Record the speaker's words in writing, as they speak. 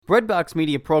Breadbox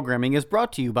Media programming is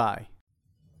brought to you by...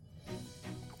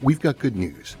 We've got good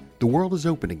news. The world is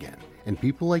open again, and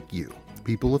people like you,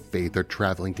 people of faith, are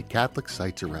traveling to Catholic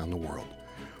sites around the world.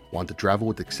 Want to travel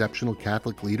with exceptional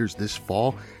Catholic leaders this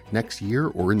fall, next year,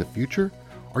 or in the future?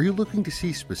 Are you looking to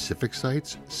see specific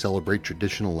sites, celebrate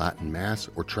traditional Latin Mass,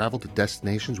 or travel to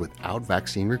destinations without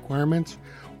vaccine requirements?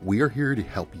 We are here to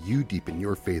help you deepen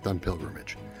your faith on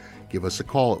pilgrimage. Give us a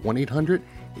call at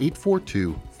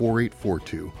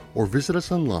 1-800-842-4842 or visit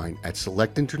us online at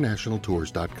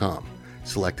selectinternationaltours.com.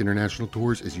 Select International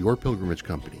Tours is your pilgrimage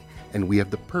company, and we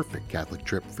have the perfect Catholic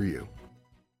trip for you.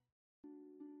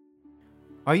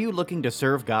 Are you looking to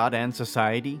serve God and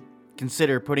society?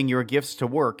 Consider putting your gifts to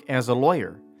work as a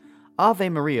lawyer. Ave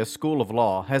Maria School of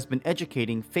Law has been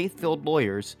educating faith-filled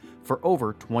lawyers for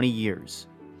over 20 years.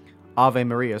 Ave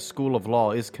Maria School of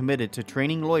Law is committed to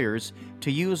training lawyers to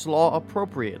use law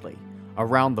appropriately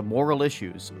around the moral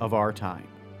issues of our time.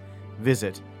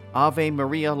 Visit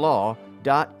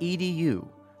avemarialaw.edu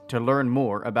to learn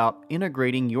more about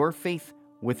integrating your faith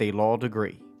with a law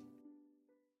degree.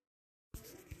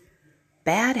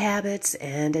 Bad habits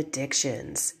and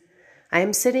addictions. I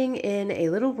am sitting in a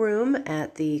little room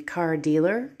at the car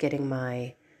dealer getting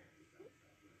my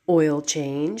oil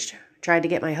changed. Tried to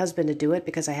get my husband to do it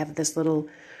because I have this little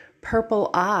purple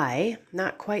eye,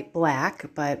 not quite black,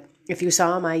 but if you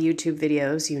saw my YouTube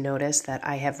videos, you notice that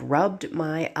I have rubbed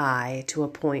my eye to a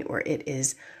point where it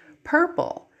is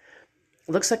purple.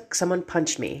 It looks like someone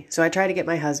punched me. So I tried to get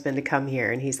my husband to come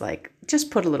here and he's like, just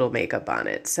put a little makeup on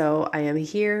it. So I am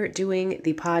here doing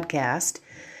the podcast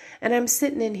and I'm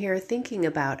sitting in here thinking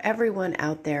about everyone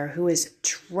out there who is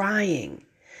trying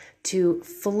to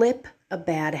flip a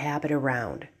bad habit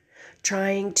around,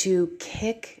 trying to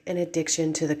kick an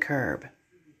addiction to the curb.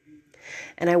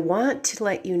 And I want to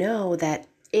let you know that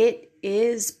it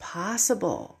is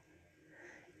possible.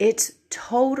 It's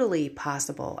totally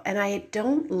possible. And I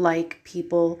don't like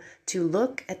people to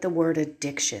look at the word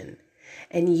addiction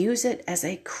and use it as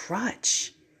a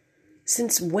crutch.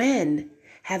 Since when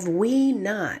have we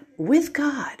not, with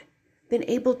God, been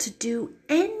able to do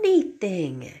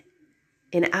anything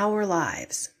in our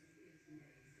lives?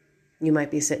 You might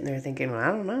be sitting there thinking, well, I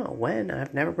don't know when.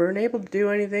 I've never been able to do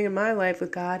anything in my life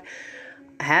with God.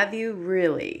 Have you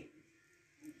really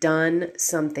done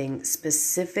something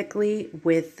specifically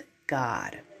with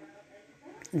God?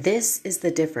 This is the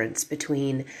difference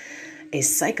between a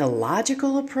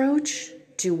psychological approach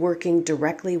to working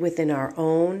directly within our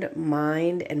own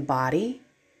mind and body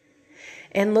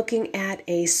and looking at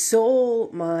a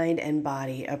soul, mind, and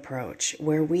body approach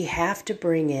where we have to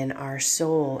bring in our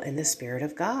soul and the Spirit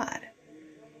of God.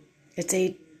 It's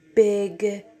a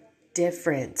big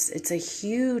difference. It's a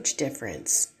huge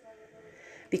difference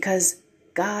because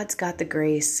God's got the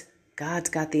grace. God's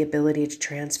got the ability to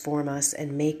transform us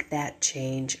and make that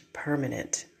change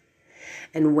permanent.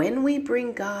 And when we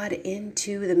bring God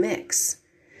into the mix,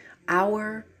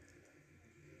 our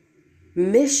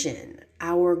mission,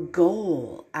 our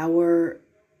goal, our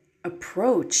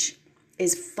approach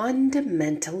is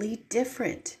fundamentally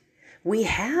different. We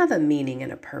have a meaning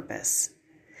and a purpose.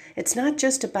 It's not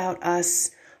just about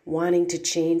us wanting to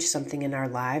change something in our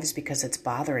lives because it's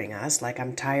bothering us. Like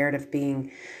I'm tired of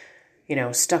being,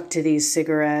 stuck to these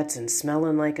cigarettes and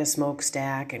smelling like a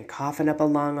smokestack and coughing up a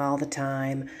lung all the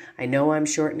time. I know I'm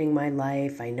shortening my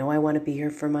life. I know I want to be here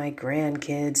for my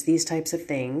grandkids, these types of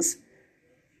things.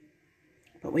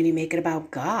 But when you make it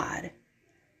about God,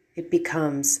 it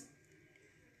becomes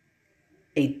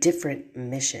a different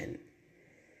mission.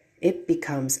 It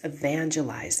becomes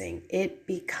evangelizing. It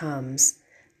becomes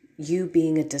you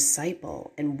being a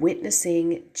disciple and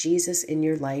witnessing Jesus in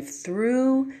your life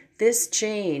through this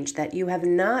change that you have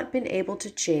not been able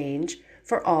to change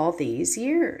for all these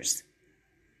years.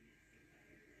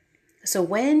 So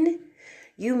when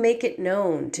you make it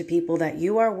known to people that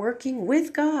you are working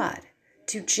with God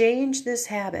to change this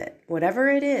habit,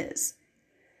 whatever it is,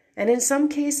 and in some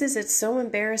cases it's so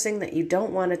embarrassing that you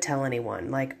don't want to tell anyone,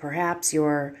 like perhaps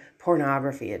your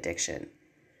pornography addiction.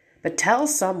 But tell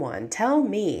someone, tell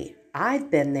me, I've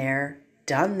been there,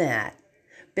 done that.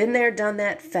 Been there, done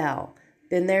that, fell.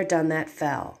 Been there, done that,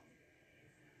 fell.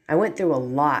 I went through a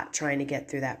lot trying to get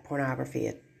through that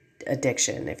pornography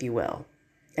addiction, if you will.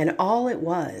 And all it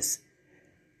was,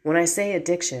 when I say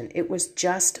addiction, it was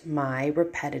just my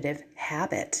repetitive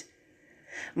habit.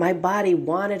 My body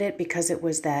wanted it because it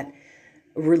was that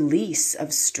release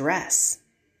of stress.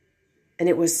 And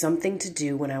it was something to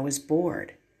do when I was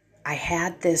bored. I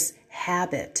had this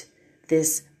habit,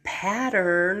 this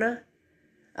pattern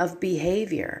of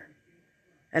behavior.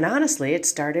 And honestly, it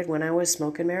started when I was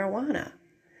smoking marijuana.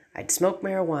 I'd smoke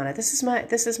marijuana.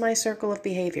 This is my circle of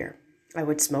behavior. I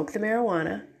would smoke the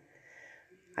marijuana.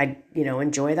 I'd,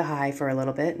 enjoy the high for a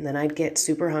little bit, and then I'd get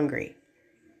super hungry.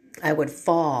 I would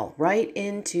fall right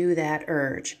into that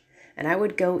urge, and I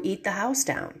would go eat the house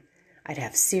down. I'd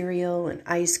have cereal and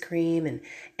ice cream and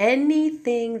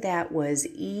anything that was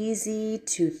easy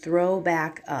to throw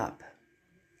back up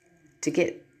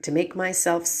to make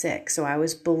myself sick. So I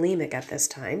was bulimic at this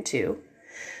time too.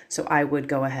 So I would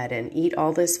go ahead and eat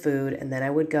all this food, and then I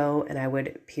would go and I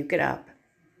would puke it up,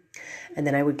 and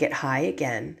then I would get high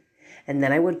again, and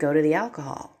then I would go to the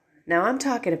alcohol. Now I'm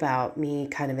talking about me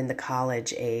kind of in the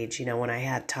college age, when I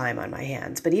had time on my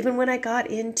hands. But even when I got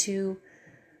into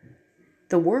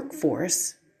the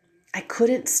workforce, I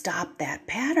couldn't stop that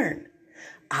pattern.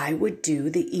 I would do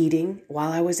the eating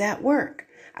while I was at work.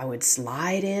 I would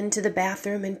slide into the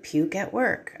bathroom and puke at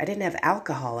work. I didn't have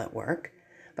alcohol at work,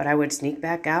 but I would sneak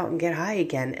back out and get high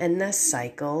again, and the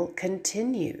cycle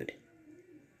continued.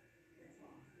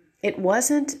 It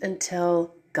wasn't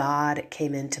until God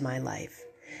came into my life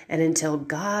and until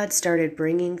God started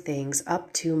bringing things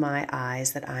up to my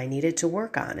eyes that I needed to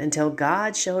work on, until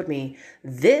God showed me,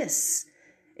 this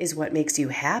is what makes you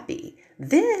happy.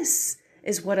 This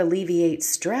is what alleviates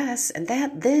stress, and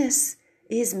that this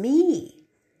is me,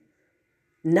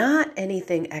 not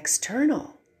anything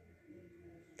external.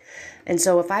 And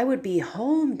so if I would be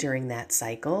home during that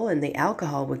cycle and the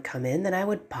alcohol would come in, then I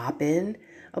would pop in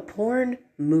a porn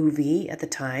movie at the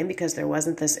time, because there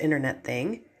wasn't this internet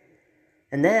thing.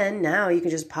 And then now you can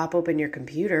just pop open your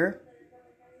computer.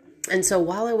 And so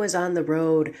while I was on the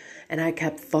road and I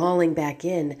kept falling back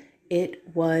in, it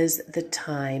was the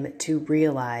time to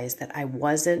realize that I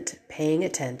wasn't paying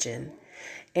attention,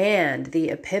 and the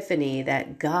epiphany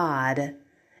that God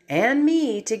and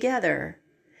me together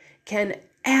can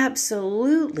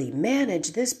absolutely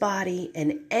manage this body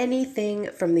and anything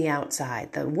from the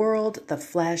outside, the world, the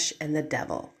flesh, and the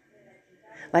devil.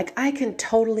 Like, I can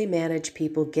totally manage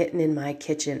people getting in my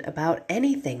kitchen about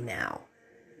anything now.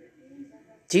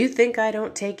 Do you think I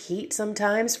don't take heat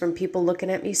sometimes from people looking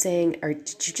at me saying,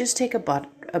 did you just take a butt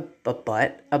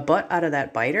out of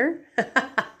that biter?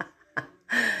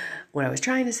 What I was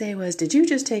trying to say was, did you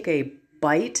just take a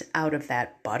bite out of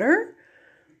that butter?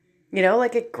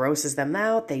 Like, it grosses them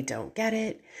out. They don't get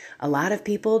it. A lot of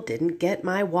people didn't get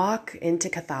my walk into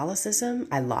Catholicism.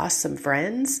 I lost some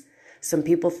friends. Some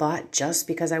people thought just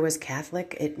because I was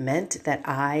Catholic, it meant that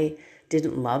I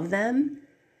didn't love them.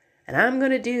 And I'm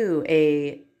going to do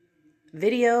a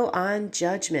video on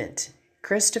judgment.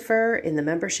 Christopher in the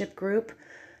membership group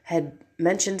had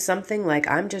mentioned something like,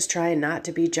 I'm just trying not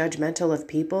to be judgmental of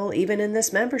people, even in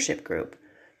this membership group.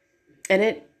 And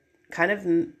it kind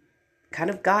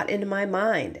of got into my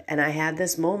mind. And I had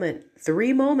this moment,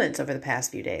 3 moments over the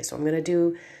past few days. So I'm going to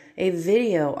do a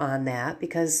video on that,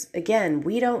 because again,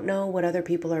 we don't know what other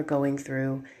people are going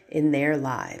through in their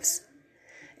lives.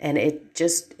 And it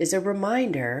just is a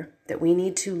reminder that we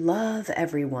need to love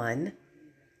everyone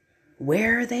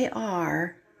where they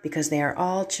are, because they are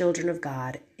all children of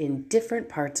God in different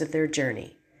parts of their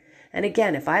journey. And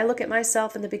again, if I look at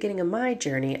myself in the beginning of my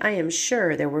journey, I am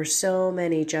sure there were so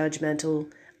many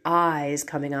judgmental eyes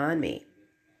coming on me.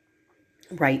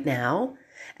 Right now,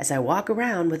 as I walk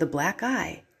around with a black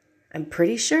eye, I'm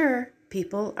pretty sure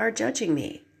people are judging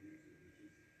me.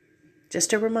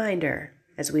 Just a reminder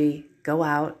as we go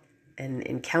out and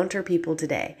encounter people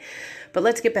today. But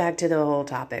let's get back to the whole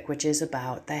topic, which is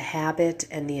about the habit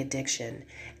and the addiction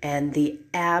and the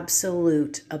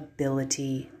absolute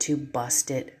ability to bust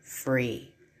it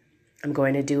free. I'm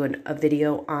going to do a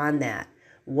video on that.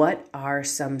 What are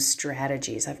some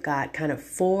strategies? I've got kind of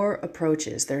 4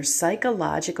 approaches. They're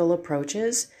psychological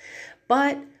approaches,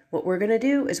 but what we're going to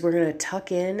do is we're going to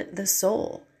tuck in the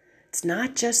soul. It's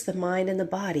not just the mind and the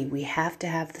body. We have to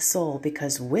have the soul,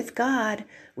 because with God,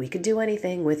 we can do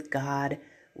anything.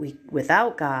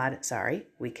 Without God,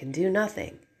 we can do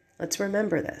nothing. Let's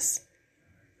remember this.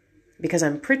 Because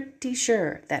I'm pretty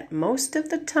sure that most of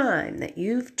the time that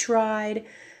you've tried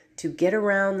to get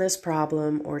around this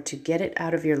problem or to get it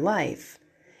out of your life,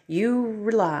 you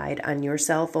relied on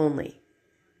yourself only.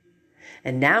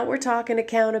 And now we're talking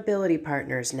accountability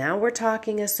partners. Now we're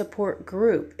talking a support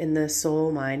group in the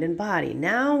soul, mind, and body.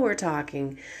 Now we're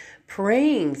talking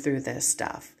praying through this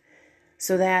stuff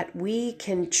so that we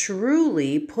can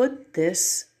truly put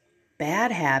this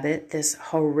bad habit, this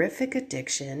horrific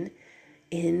addiction,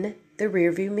 in the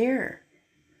rearview mirror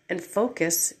and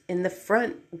focus in the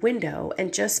front window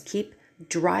and just keep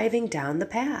driving down the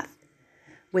path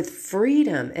with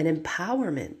freedom and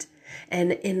empowerment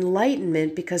and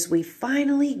enlightenment, because we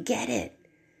finally get it.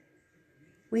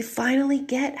 We finally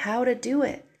get how to do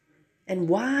it. and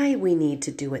why we need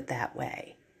to do it that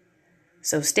way.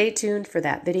 So stay tuned for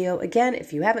that video. Again,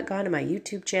 if you haven't gone to my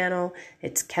YouTube channel,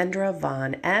 it's Kendra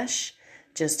Von Esch.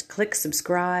 Just click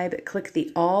subscribe, click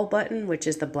the all button, which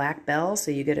is the black bell,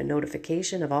 so you get a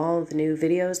notification of all of the new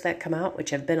videos that come out,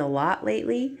 which have been a lot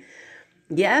lately.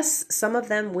 Yes, some of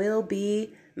them will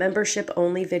be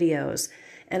membership-only videos.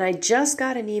 And I just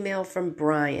got an email from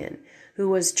Brian, who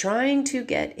was trying to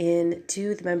get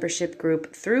into the membership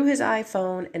group through his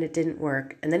iPhone, and it didn't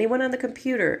work. And then he went on the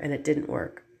computer, and it didn't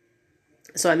work.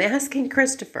 So I'm asking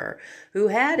Christopher, who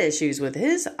had issues with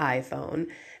his iPhone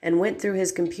and went through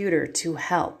his computer, to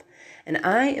help. And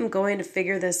I am going to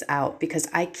figure this out because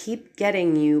I keep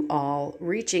getting you all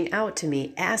reaching out to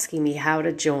me, asking me how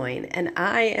to join. And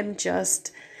I am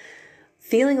just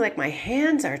feeling like my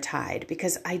hands are tied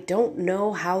because I don't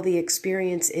know how the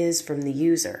experience is from the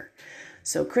user.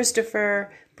 So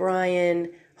Christopher, Brian,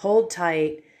 hold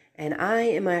tight. And I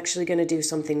am actually going to do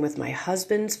something with my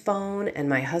husband's phone and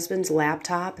my husband's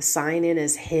laptop, sign in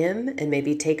as him and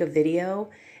maybe take a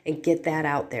video and get that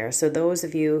out there. So those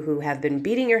of you who have been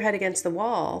beating your head against the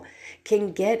wall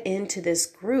can get into this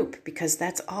group, because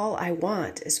that's all I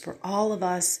want, is for all of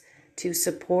us to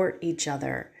support each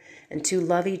other and to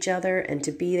love each other and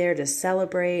to be there to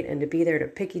celebrate and to be there to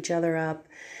pick each other up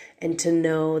and to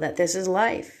know that this is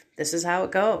life. This is how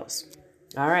it goes.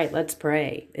 All right, let's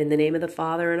pray. In the name of the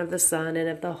Father, and of the Son, and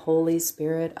of the Holy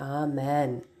Spirit.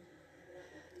 Amen.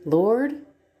 Lord,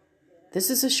 this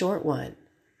is a short one.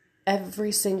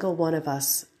 Every single one of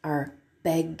us are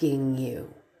begging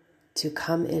you to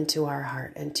come into our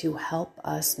heart and to help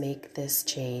us make this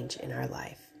change in our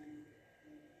life.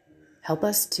 Help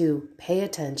us to pay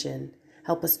attention.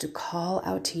 Help us to call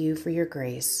out to you for your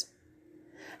grace.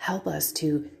 Help us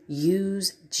to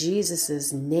use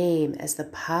Jesus' name as the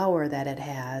power that it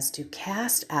has to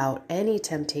cast out any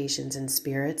temptations and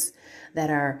spirits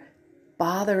that are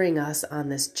bothering us on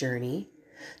this journey,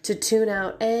 to tune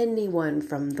out anyone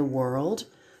from the world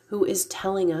who is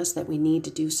telling us that we need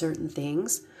to do certain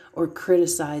things, or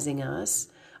criticizing us,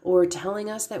 or telling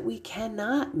us that we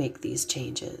cannot make these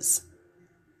changes,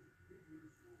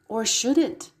 or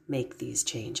shouldn't make these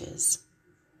changes.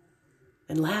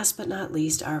 And last but not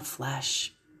least, our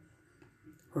flesh.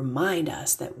 Remind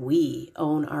us that we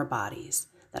own our bodies,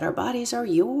 that our bodies are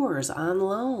yours on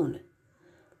loan,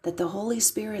 that the Holy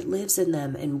Spirit lives in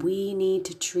them, and we need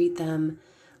to treat them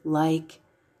like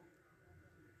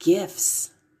gifts,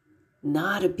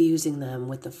 not abusing them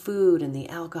with the food and the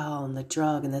alcohol and the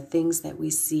drug and the things that we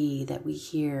see, that we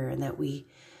hear, and that we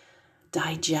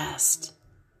digest.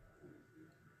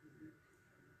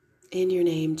 In your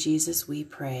name, Jesus, we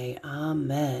pray.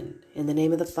 Amen. In the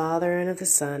name of the Father, and of the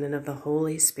Son, and of the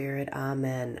Holy Spirit.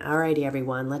 Amen. All righty,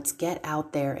 everyone. Let's get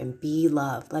out there and be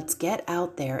loved. Let's get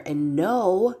out there and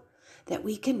know that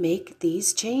we can make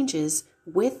these changes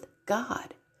with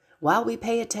God while we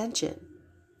pay attention.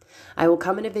 I will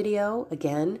come in a video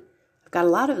again. I've got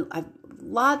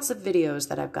lots of videos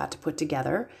that I've got to put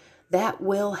together that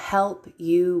will help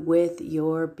you with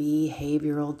your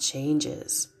behavioral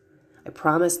changes. I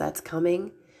promise that's coming.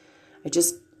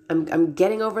 I'm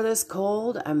getting over this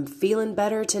cold. I'm feeling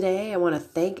better today. I want to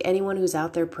thank anyone who's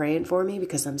out there praying for me,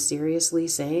 because I'm seriously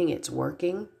saying it's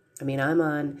working. I mean, I'm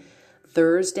on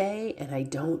Thursday and I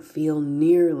don't feel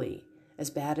nearly as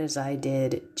bad as I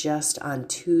did just on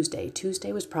Tuesday.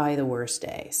 Tuesday was probably the worst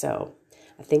day. So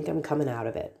I think I'm coming out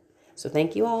of it. So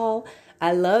thank you all.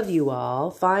 I love you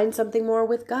all. Find something more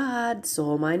with God,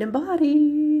 soul, mind, and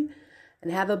body.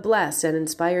 And have a blessed and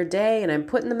inspired day. And I'm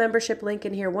putting the membership link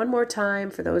in here one more time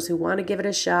for those who want to give it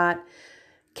a shot.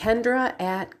 Kendra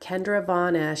at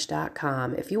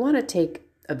KendraVonEsch.com. If you want to take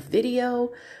a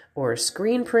video or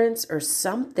screen prints or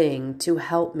something to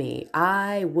help me,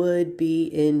 I would be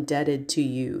indebted to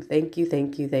you. Thank you,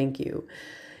 thank you, thank you.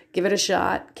 Give it a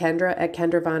shot. Kendra at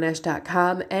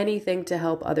KendraVonEsch.com. Anything to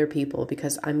help other people,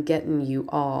 because I'm getting you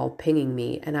all pinging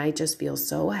me and I just feel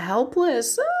so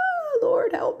helpless.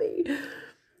 Lord, help me.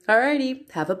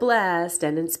 Alrighty, have a blessed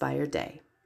and inspired day.